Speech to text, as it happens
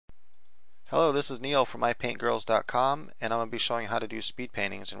Hello, this is Neil from mypaintgirls.com, and I'm going to be showing how to do speed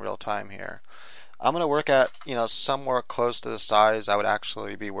paintings in real time here. I'm going to work at, somewhere close to the size I would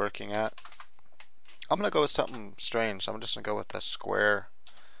actually be working at. I'm going to go with something strange. I'm just going to go with a square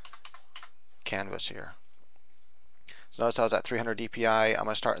canvas here. So notice I was at 300 dpi. I'm going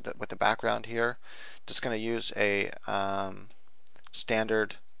to start with the background here. Just going to use a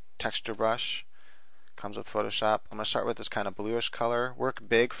standard texture brush. Comes with Photoshop. I'm going to start with this kind of bluish color. Work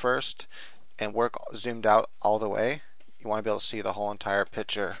big first and work zoomed out all the way. You want to be able to see the whole entire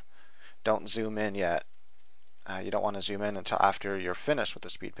picture. Don't zoom in yet. You don't want to zoom in until after you're finished with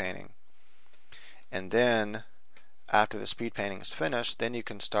the speed painting. And then after the speed painting is finished, then you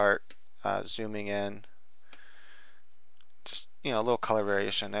can start zooming in. Just, a little color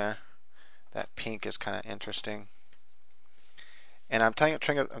variation there. That pink is kind of interesting. And I'm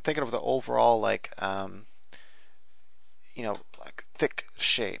thinking of the overall like thick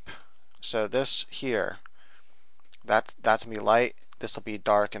shape. So this here, that's gonna be light. This will be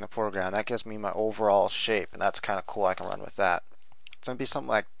dark in the foreground. That gives me my overall shape, and that's kind of cool. I can run with that. It's gonna be something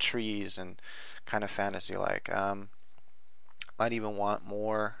like trees and kind of fantasy-like. Might even want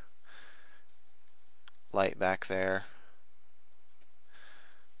more light back there.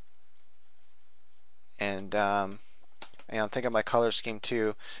 And I'm thinking of my color scheme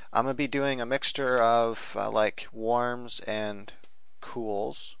too. I'm going to be doing a mixture of like warms and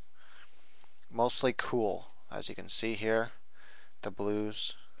cools. Mostly cool, as you can see here. The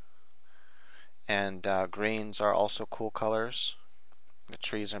blues and greens are also cool colors. The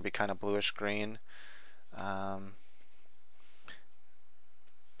trees are going to be kind of bluish green. Maybe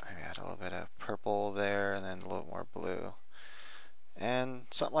add a little bit of purple there and then a little more blue. And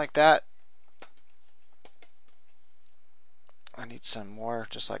something like that. I need some more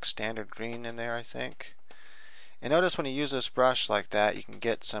just like standard green in there, I think. And notice when you use this brush like that, you can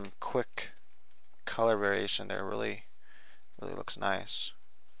get some quick color variation there. Really looks nice.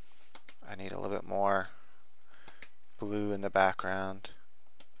 I need a little bit more blue in the background.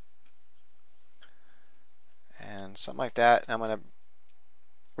 And something like that. I'm going to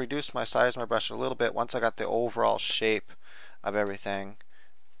reduce my size of my brush a little bit once I got the overall shape of everything.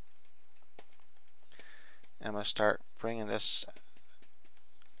 I'm going to start bringing this,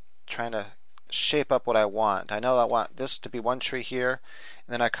 trying to shape up what I want. I know I want this to be one tree here,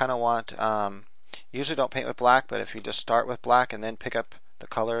 and then I kind of want, usually don't paint with black, but if you just start with black and then pick up the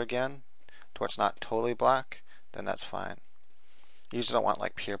color again to where it's not totally black, then that's fine. You usually don't want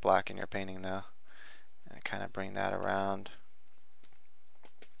like pure black in your painting though. And kind of bring that around.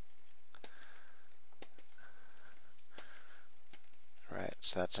 Right,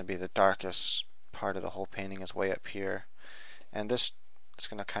 so that's going to be the darkest part of the whole painting is way up here, and this is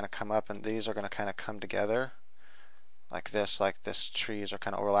going to kind of come up, and these are going to kind of come together like this trees are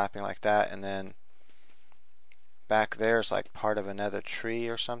kind of overlapping like that, and then back there is like part of another tree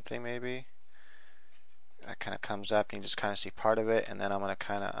or something maybe. That kind of comes up and you just kind of see part of it, and then I'm going to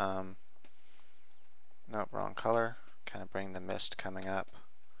kind of nope, wrong color, kind of bring the mist coming up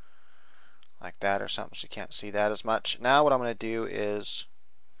like that or something so you can't see that as much. Now what I'm going to do is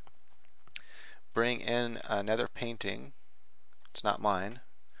bring in another painting. It's not mine.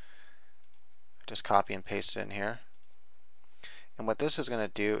 Just copy and paste it in here. And what this is going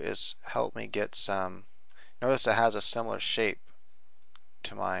to do is help me get some, notice it has a similar shape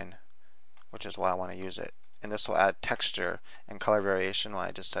to mine, which is why I want to use it. And this will add texture and color variation when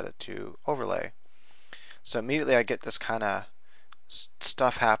I just set it to overlay. So immediately I get this kind of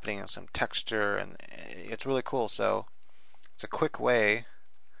stuff happening and some texture, and it's really cool. So it's a quick way.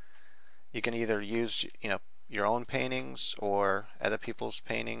 You can either use your own paintings or other people's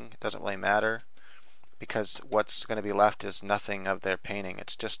painting. It doesn't really matter, because what's going to be left is nothing of their painting.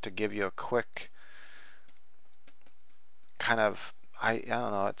 It's just to give you a quick kind of, I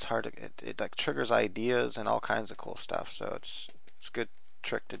don't know, it's hard to, it like triggers ideas and all kinds of cool stuff. So it's a good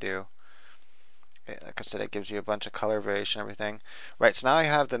trick to do. Like I said, it gives you a bunch of color variation and everything. Right, so now I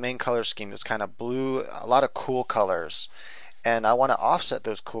have the main color scheme that's kind of blue, a lot of cool colors. And I want to offset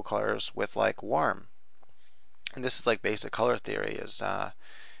those cool colors with like warm. And this is like basic color theory, is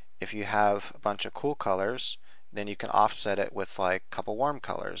if you have a bunch of cool colors, then you can offset it with like a couple warm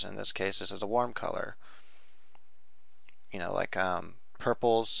colors. In this case, this is a warm color. Like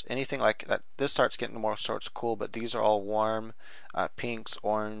purples, anything like that. This starts getting more sorts of cool, but these are all warm. Pinks,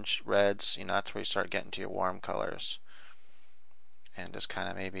 orange, reds, that's where you start getting to your warm colors. And just kind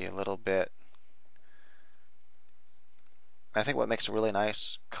of maybe a little bit. I think what makes really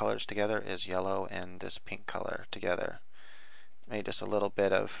nice colors together is yellow and this pink color together. Maybe just a little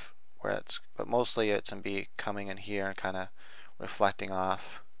bit of where it's, but mostly it's going to be coming in here and kind of reflecting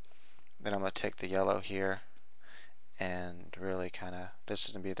off Then I'm going to take the yellow here and really kind of, this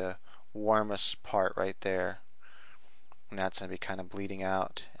is going to be the warmest part right there. And that's going to be kind of bleeding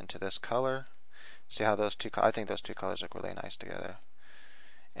out into this color. See how those two, I think those two colors look really nice together.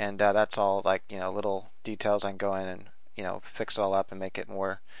 And that's all like, little details I can go in and, fix it all up and make it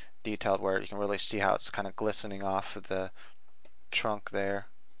more detailed where you can really see how it's kind of glistening off of the trunk there.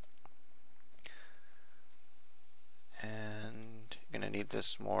 And you're going to need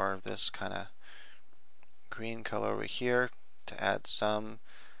this more of this kind of green color over here to add some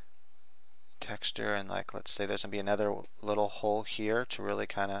texture. And like, let's say there's going to be another little hole here to really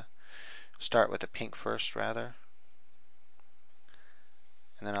kind of start with the pink first rather.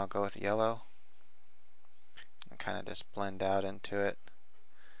 And then I'll go with yellow and kind of just blend out into it.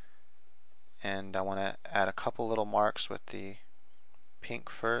 And I want to add a couple little marks with the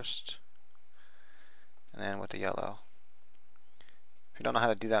pink first and then with the yellow. If you don't know how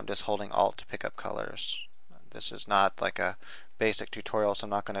to do that, I'm just holding Alt to pick up colors. This is not like a basic tutorial, so I'm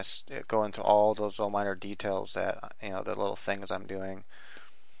not going to go into all those little minor details that, the little things I'm doing.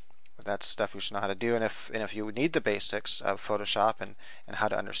 But that's stuff you should know how to do. And if you need the basics of Photoshop and how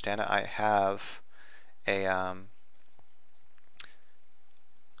to understand it, I have a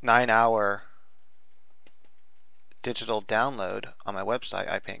 9-hour digital download on my website,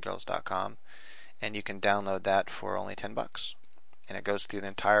 ipaintgirls.com, and you can download that for only $10. And it goes through the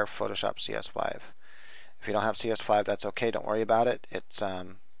entire Photoshop CS5. If you don't have CS5, that's okay. Don't worry about it. It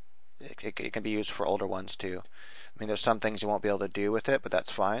can be used for older ones too. I mean, there's some things you won't be able to do with it, but that's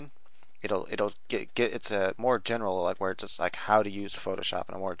fine. It'll get it's a more general, like where it's just like how to use Photoshop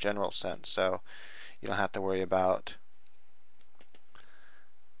in a more general sense. So you don't have to worry about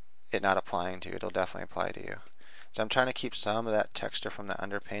it not applying to you. It'll definitely apply to you. So I'm trying to keep some of that texture from the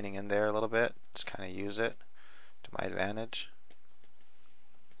underpainting in there a little bit. Just kind of use it to my advantage.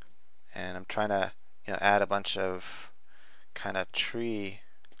 And I'm trying to add a bunch of kind of tree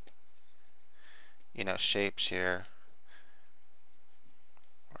shapes here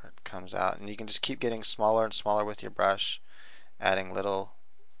where it comes out, and you can just keep getting smaller and smaller with your brush, adding little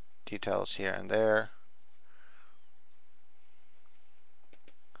details here and there.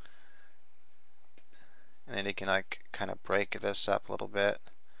 And then you can like kind of break this up a little bit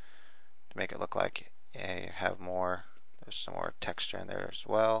to make it look like you have more, there's some more texture in there as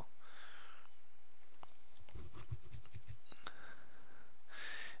well.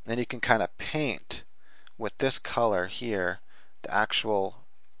 Then you can kind of paint with this color here the actual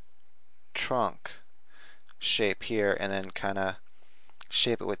trunk shape here, and then kind of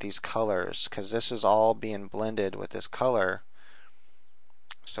shape it with these colors, because this is all being blended with this color.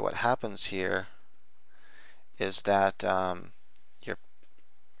 So what happens here is that you're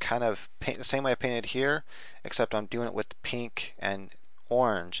kind of paint the same way I painted here, except I'm doing it with the pink and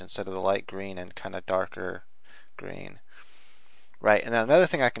orange instead of the light green and kind of darker green. Right, and then another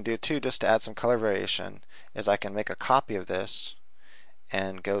thing I can do too, just to add some color variation, is I can make a copy of this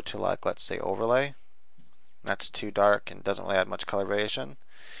and go to, like, let's say overlay. That's too dark and doesn't really add much color variation.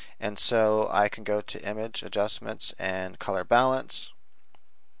 And so I can go to image adjustments and color balance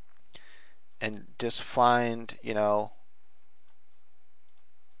and just find, I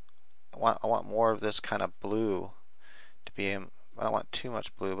want more of this kind of blue to be in. I don't want too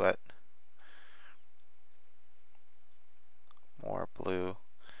much blue, but more blue.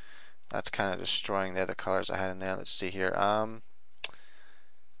 That's kind of destroying the other colors I had in there. Let's see here. I'll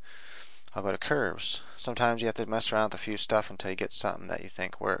go to curves. Sometimes you have to mess around with a few stuff until you get something that you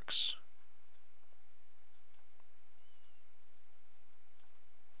think works.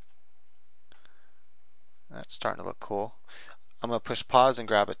 That's starting to look cool. I'm going to push pause and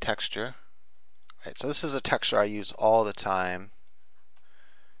grab a texture. Right, so this is a texture I use all the time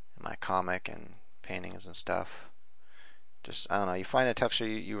in my comic and paintings and stuff. Just, I don't know, you find a texture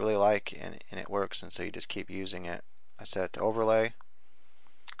you really like and it works, and so you just keep using it. I set it to overlay,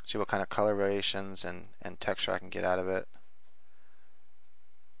 see what kind of color variations and texture I can get out of it.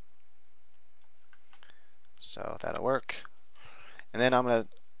 So that'll work. And then I'm going to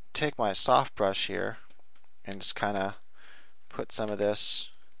take my soft brush here and just kind of put some of this,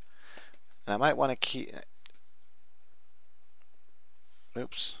 and I might want to keep,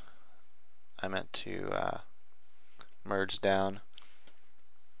 oops, I meant to merge down.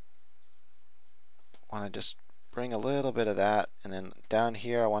 I want to just bring a little bit of that, and then down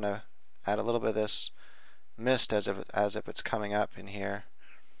here I want to add a little bit of this mist as if it's coming up in here.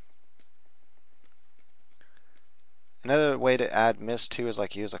 Another way to add mist too is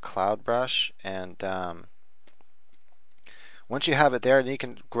like use a cloud brush, and once you have it there, then you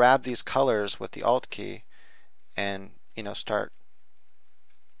can grab these colors with the Alt key and start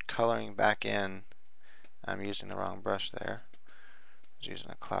coloring back in. I'm using the wrong brush there. I was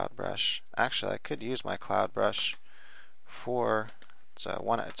using a cloud brush. Actually, I could use my cloud brush for it's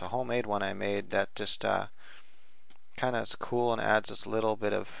a homemade one I made that just kind of is cool and adds this little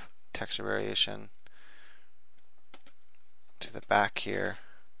bit of texture variation to the back here.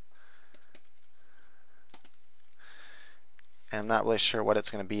 And I'm not really sure what it's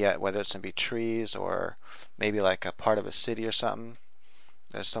going to be yet, whether it's going to be trees or maybe like a part of a city or something.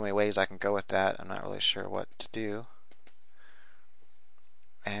 There's so many ways I can go with that. I'm not really sure what to do.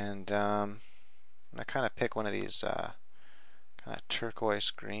 And I'm going to kind of pick one of these kind of turquoise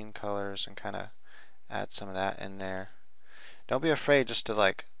green colors and kind of add some of that in there. Don't be afraid just to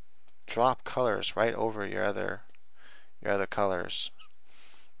like drop colors right over your other colors.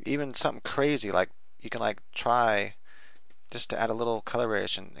 Even something crazy like you can like try just to add a little color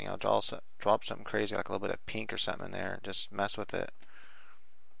variation, you know, drop something crazy like a little bit of pink or something in there. Just mess with it.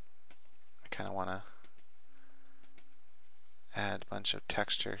 I kind of want to add a bunch of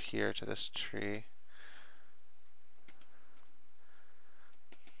texture here to this tree.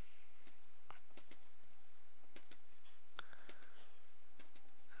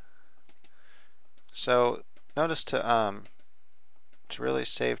 So notice to really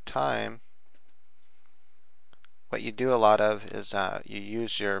save time, what you do a lot of is you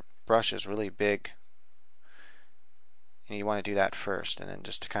use your brushes really big, and you want to do that first, and then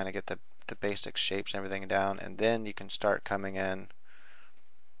just to kind of get the basic shapes and everything down, and then you can start coming in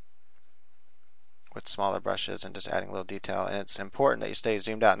with smaller brushes and just adding a little detail. And it's important that you stay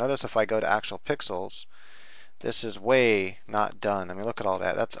zoomed out. Notice if I go to actual pixels, this is way not done. I mean, look at all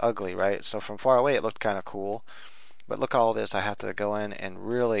that. That's ugly, right? So from far away it looked kind of cool, but look at all this. I have to go in and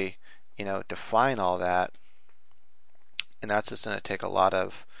really, you know, define all that, and that's just going to take a lot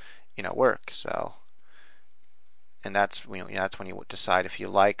of, you know, work. So, and that's, you know, that's when you decide if you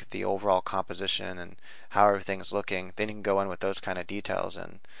like the overall composition and how everything's looking. Then you can go in with those kind of details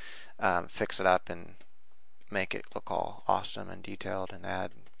and fix it up and make it look all awesome and detailed and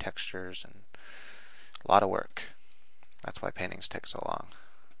add textures, and a lot of work. That's why paintings take so long.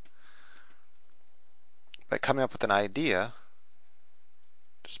 But coming up with an idea,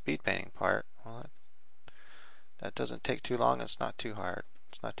 the speed painting part, well, that doesn't take too long. It's not too hard.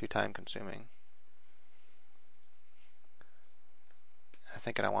 It's not too time consuming. I'm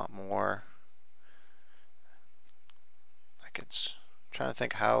thinking I want more. Like it's trying to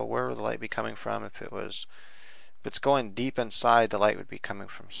think where would the light be coming from if it's going deep inside, the light would be coming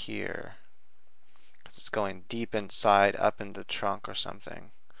from here. Because it's going deep inside up in the trunk or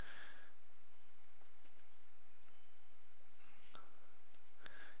something.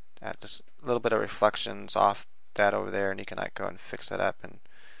 Add just a little bit of reflections off that over there, and you can like go and fix that up, and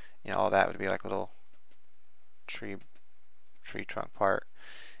you know, all that would be like little tree trunk part.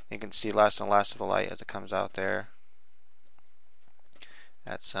 You can see less and less of the light as it comes out there.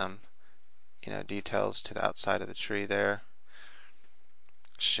 Add some, you know, details to the outside of the tree there,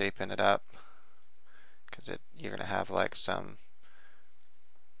 shaping it up, because you're gonna have like some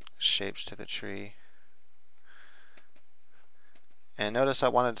shapes to the tree. And notice I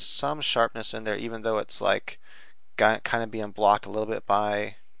wanted some sharpness in there, even though it's like kind of being blocked a little bit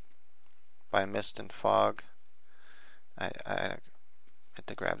by mist and fog. I had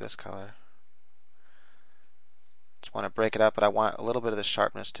to grab this color. Just want to break it up, but I want a little bit of the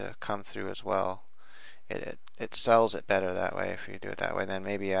sharpness to come through as well. It sells it better that way if you do it that way. Then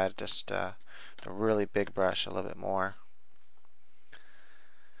maybe add just a really big brush a little bit more.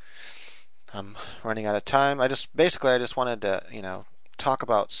 I'm running out of time. I just wanted to, you know, talk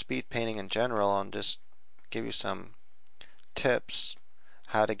about speed painting in general and just give you some tips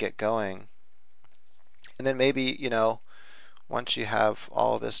how to get going. And then maybe, you know, once you have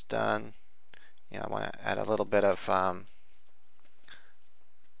all this done, you know, I want to add a little bit of like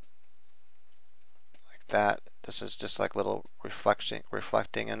that. This is just like little reflecting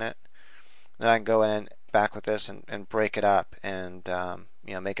in it. Then I can go in back with this and break it up and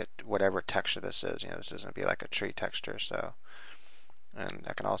you know, make it whatever texture this is. You know, this is going to be like a tree texture. So, and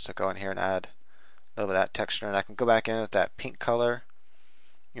I can also go in here and add a little bit of that texture, and I can go back in with that pink color,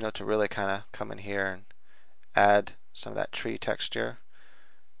 you know, to really kind of come in here and add some of that tree texture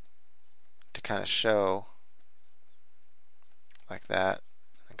to kind of show like that,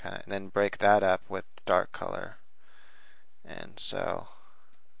 and then break that up with dark color, and so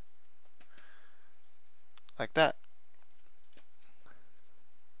like that.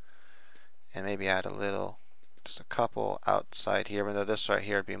 And maybe add a little, just a couple outside here, even though this right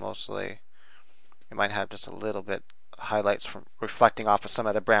here would be mostly, it might have just a little bit highlights from reflecting off of some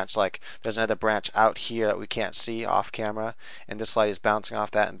other branch. Like there's another branch out here that we can't see off camera, and this light is bouncing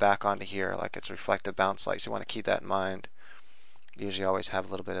off that and back onto here, like it's reflective bounce light. So you want to keep that in mind. Usually always have a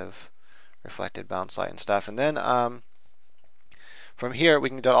little bit of reflected bounce light and stuff. And then from here we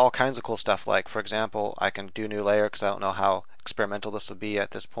can do all kinds of cool stuff. Like for example, I can do new layer because I don't know how experimental this will be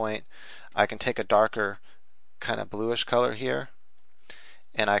at this point. I can take a darker kind of bluish color here,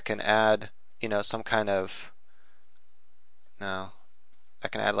 and I can add, some kind of, no, I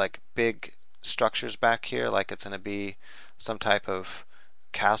can add like big structures back here, like it's going to be some type of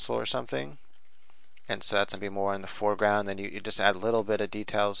castle or something. And so that's going to be more in the foreground. Then you just add a little bit of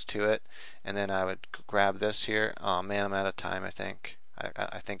details to it. And then I would grab this here. Oh man, I'm out of time, I think.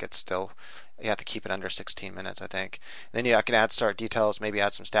 I think it's still, you have to keep it under 16 minutes, I think. And then I can start details, maybe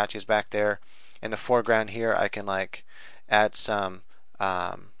add some statues back there. In the foreground here, I can like add some,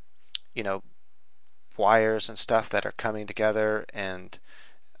 wires and stuff that are coming together. And,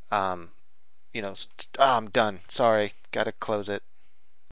 I'm done. Sorry, gotta close it.